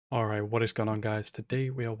Alright, what is going on, guys? Today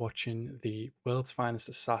we are watching the world's finest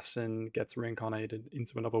assassin gets reincarnated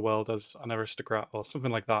into another world as an aristocrat or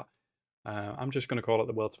something like that. I'm just going to call it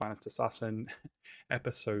the world's finest assassin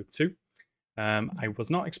episode 2. I was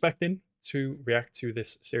not expecting to react to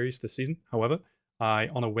this series this season. However, I,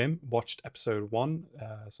 on a whim, watched episode 1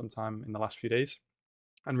 sometime in the last few days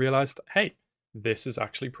and realized, hey, this is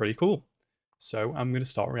actually pretty cool. So I'm going to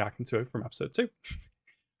start reacting to it from episode 2.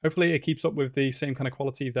 Hopefully it keeps up with the same kind of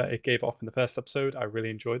quality that it gave off in the first episode. I really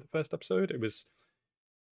enjoyed the first episode. It was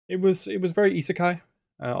very isekai,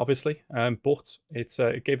 obviously, but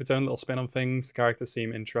it gave its own little spin on things. The characters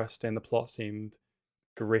seemed interesting. The plot seemed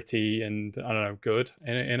gritty and, I don't know, good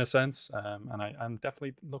in a sense. And I'm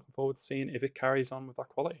definitely looking forward to seeing if it carries on with that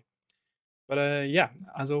quality. But yeah,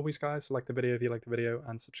 as always, guys, like the video if you like the video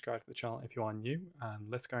and subscribe to the channel if you are new. And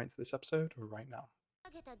let's go into this episode right now.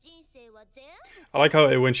 I like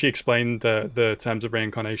how when she explained the terms of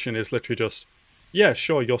reincarnation is literally just, yeah,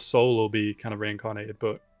 sure, your soul will be kind of reincarnated,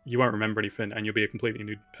 but you won't remember anything and you'll be a completely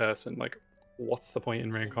new person. Like, what's the point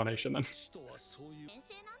in reincarnation then?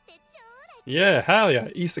 Yeah, hell yeah,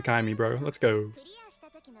 isekai me, bro. Let's go.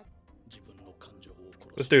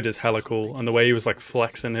 This dude is hella cool, and the way he was like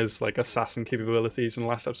flexing his like assassin capabilities in the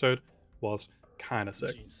last episode was kind of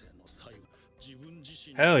sick.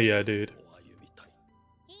 Hell yeah, dude.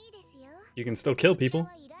 You can still kill people,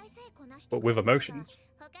 but with emotions.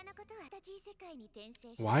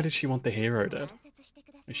 Why did she want the hero dead?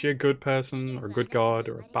 Is she a good person, or a good god,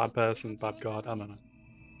 or a bad person, bad god? I don't know.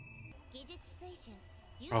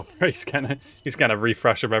 Oh, he's gonna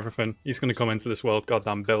refresh of everything. He's gonna come into this world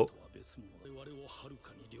goddamn built.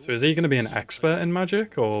 So is he gonna be an expert in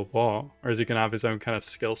magic, or what? Or is he gonna have his own kind of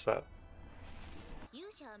skill set?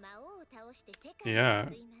 Yeah.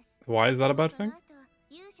 Why is that a bad thing?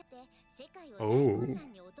 Oh.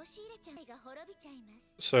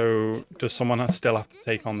 So, does someone still have to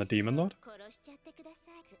take on the Demon Lord?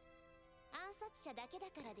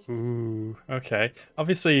 Ooh, okay.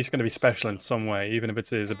 Obviously he's going to be special in some way, even if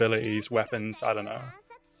it's his abilities, weapons, I don't know.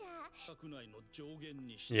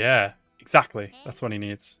 Yeah, exactly. That's what he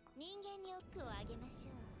needs.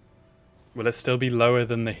 Will it still be lower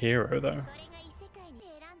than the hero, though?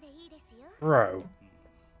 Bro.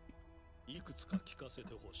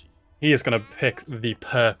 He is going to pick the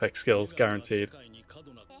perfect skills, guaranteed.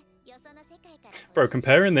 Bro,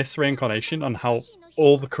 comparing this reincarnation on how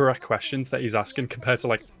all the correct questions that he's asking compared to,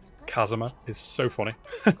 like, Kazuma is so funny.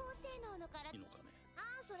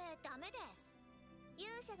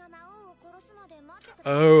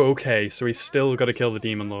 Oh, okay, so he's still got to kill the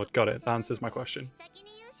Demon Lord. Got it, that answers my question.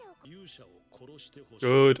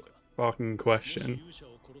 Good fucking question.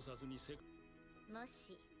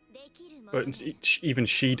 But even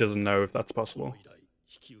she doesn't know if that's possible.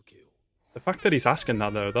 The fact that he's asking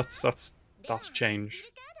that, though, that's changed.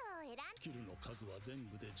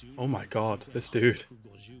 Oh my god, this dude.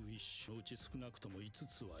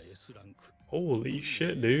 Holy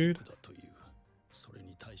shit, dude.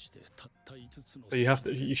 So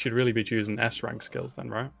you should really be choosing S rank skills then,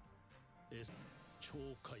 right?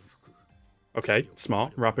 Okay,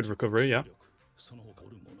 smart. Rapid recovery, yeah.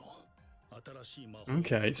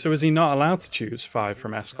 Okay, so is he not allowed to choose 5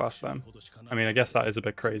 from S class then? I mean, I guess that is a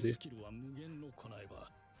bit crazy.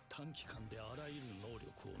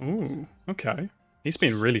 Ooh, okay. He's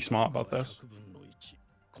been really smart about this.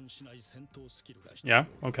 Yeah,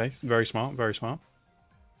 okay. Very smart, very smart.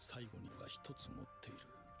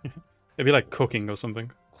 It'd be like cooking or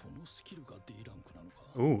something.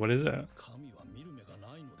 Ooh, what is it?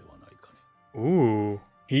 Ooh,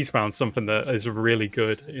 he's found something that is really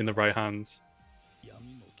good in the right hands.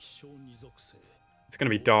 It's gonna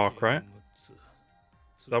be dark, right?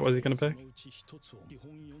 Is that what he's gonna pick?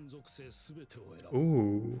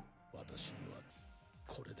 Ooh.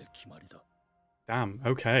 Damn,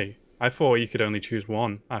 okay. I thought you could only choose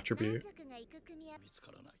one attribute.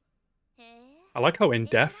 I like how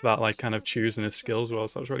in-depth that like kind of choosing his skills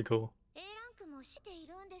was. That was really cool.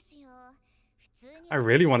 I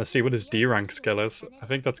really want to see what his D rank skill is. I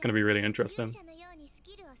think that's going to be really interesting.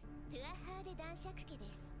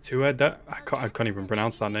 I can't even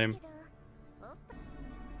pronounce that name.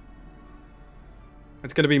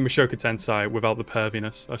 It's going to be Mushoku Tensei without the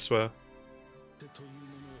perviness, I swear.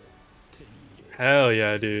 Hell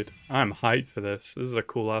yeah, dude. I'm hyped for this. This is a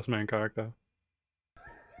cool ass main character.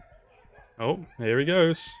 Oh, here he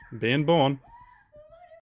goes. Being born.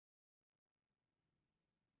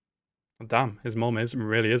 Damn, his mom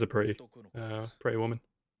really is a pretty woman.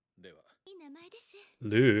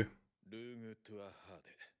 Lu.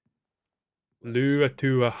 Lu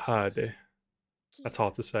Atuahade. That's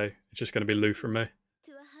hard to say. It's just going to be Lu from me.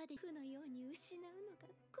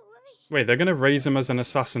 Wait, they're gonna raise him as an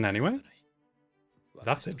assassin anyway?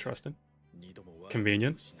 That's interesting.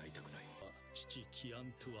 Convenient.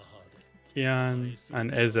 Kian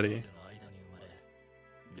and Ezri.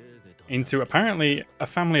 Into apparently a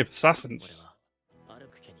family of assassins.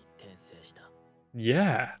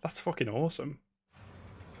 Yeah, that's fucking awesome.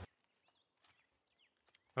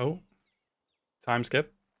 Oh. Time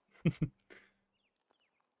skip.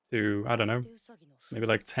 To, I don't know, maybe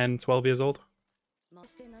like 10, 12 years old.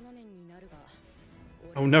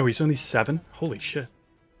 Oh no, he's only 7? Holy shit.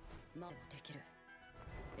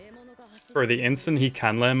 For the instant he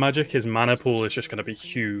can learn magic, his mana pool is just going to be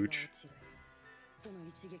huge.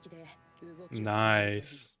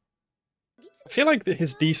 Nice. I feel like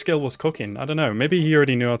his D skill was cooking. I don't know. Maybe he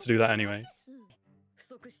already knew how to do that anyway.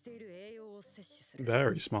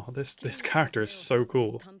 Very smart. This character is so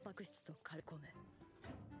cool.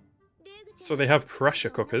 So they have pressure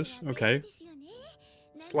cookers. Okay.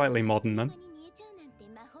 Slightly modern then.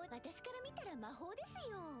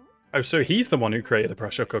 Oh, so he's the one who created the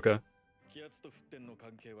pressure cooker.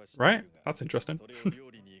 Right? That's interesting.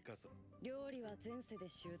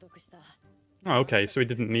 Oh, okay, so he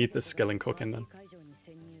didn't need the skill in cooking then.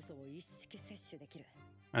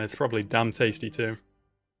 And it's probably damn tasty too.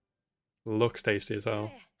 Looks tasty as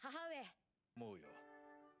hell.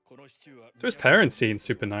 So his parents seem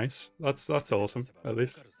super nice. That's awesome, at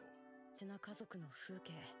least.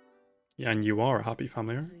 Yeah, and you are a happy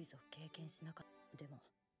family, right?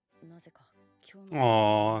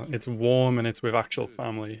 Aww, it's warm and it's with actual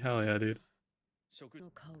family. Hell yeah, dude.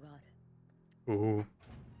 Ooh.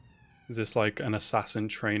 Is this like an assassin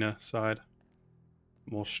trainer side?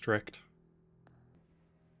 More strict.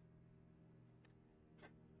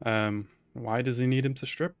 Why does he need him to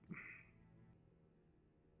strip?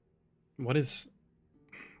 What is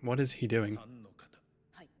he doing?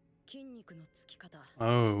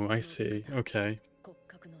 Oh, I see. Okay.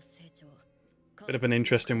 Bit of an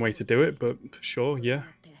interesting way to do it, but sure, yeah.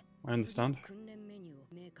 I understand.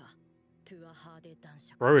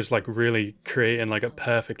 Bro is like really creating like a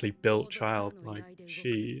perfectly built child. Like,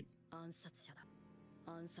 she...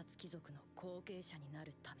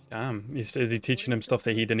 Damn, is he teaching him stuff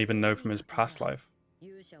that he didn't even know from his past life?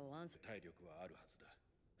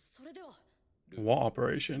 What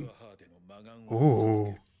operation?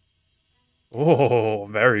 Ooh. Oh,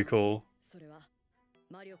 very cool.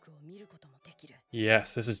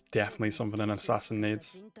 Yes, this is definitely something an assassin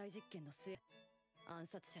needs.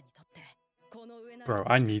 Bro,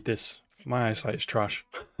 I need this. My eyesight is trash.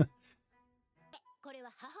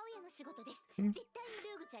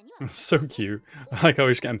 It's so cute. I like how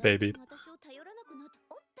he's getting babied.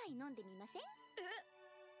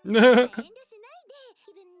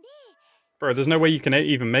 Bro, there's no way you can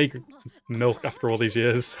even make milk after all these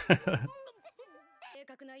years.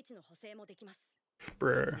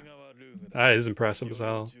 Bro, that is impressive as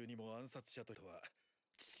hell.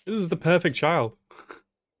 This is the perfect child.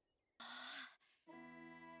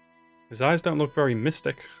 His eyes don't look very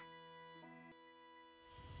mystic.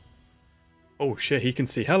 Oh shit, he can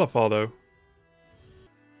see hella far though.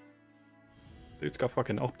 Dude's got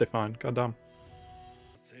fucking Optifine, goddamn.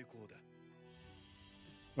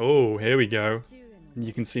 Oh, here we go. And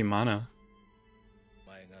you can see mana.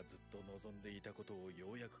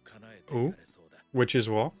 Oh, which is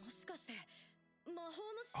what?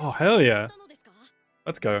 Oh, hell yeah.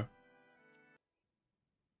 Let's go.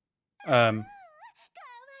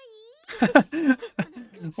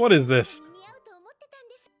 What is this?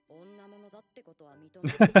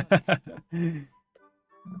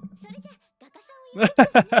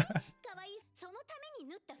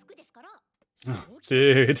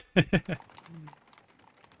 Dude.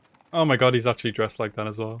 Oh my god, he's actually dressed like that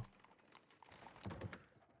as well.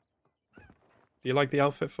 Do you like the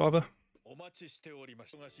outfit, father?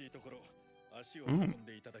 Mm.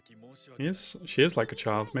 She is like a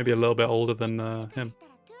child, maybe a little bit older than him.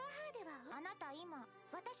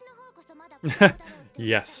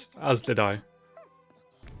 Yes, as did I.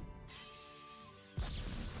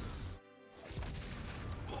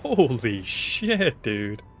 Holy shit,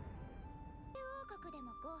 dude.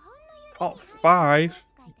 Top 5?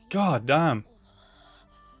 God damn.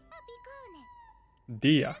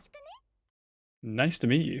 Dia. Nice to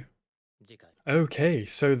meet you. Okay,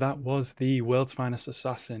 so that was the World's Finest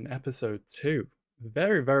Assassin episode 2.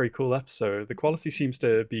 Very, very cool episode. The quality seems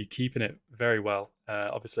to be keeping it very well.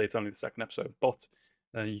 Obviously, it's only the second episode, but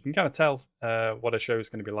you can kind of tell what a show is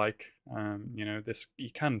going to be like. You know,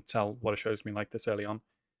 you can tell what a show is going to be like this early on.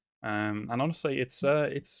 And honestly, it's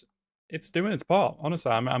doing its part.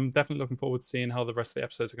 Honestly, I'm definitely looking forward to seeing how the rest of the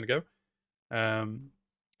episodes are going to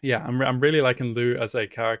go. yeah, I'm really liking Lou as a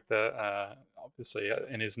character. Obviously,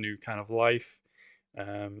 in his new kind of life,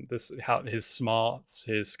 this how his smarts,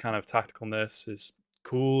 his kind of tacticalness, his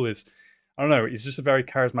cool, his I don't know. He's just a very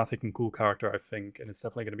charismatic and cool character, I think, and it's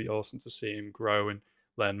definitely going to be awesome to see him grow and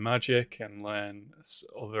learn magic and learn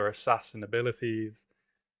other assassin abilities.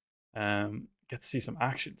 Get to see some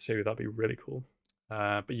action too. That'd be really cool.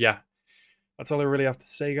 But yeah, that's all I really have to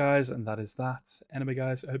say, guys, and that is that. Anyway,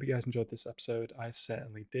 guys, I hope you guys enjoyed this episode. I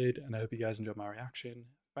certainly did, and I hope you guys enjoyed my reaction.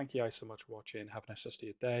 Thank you guys so much for watching. Have a nice rest of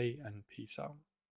your day, and peace out.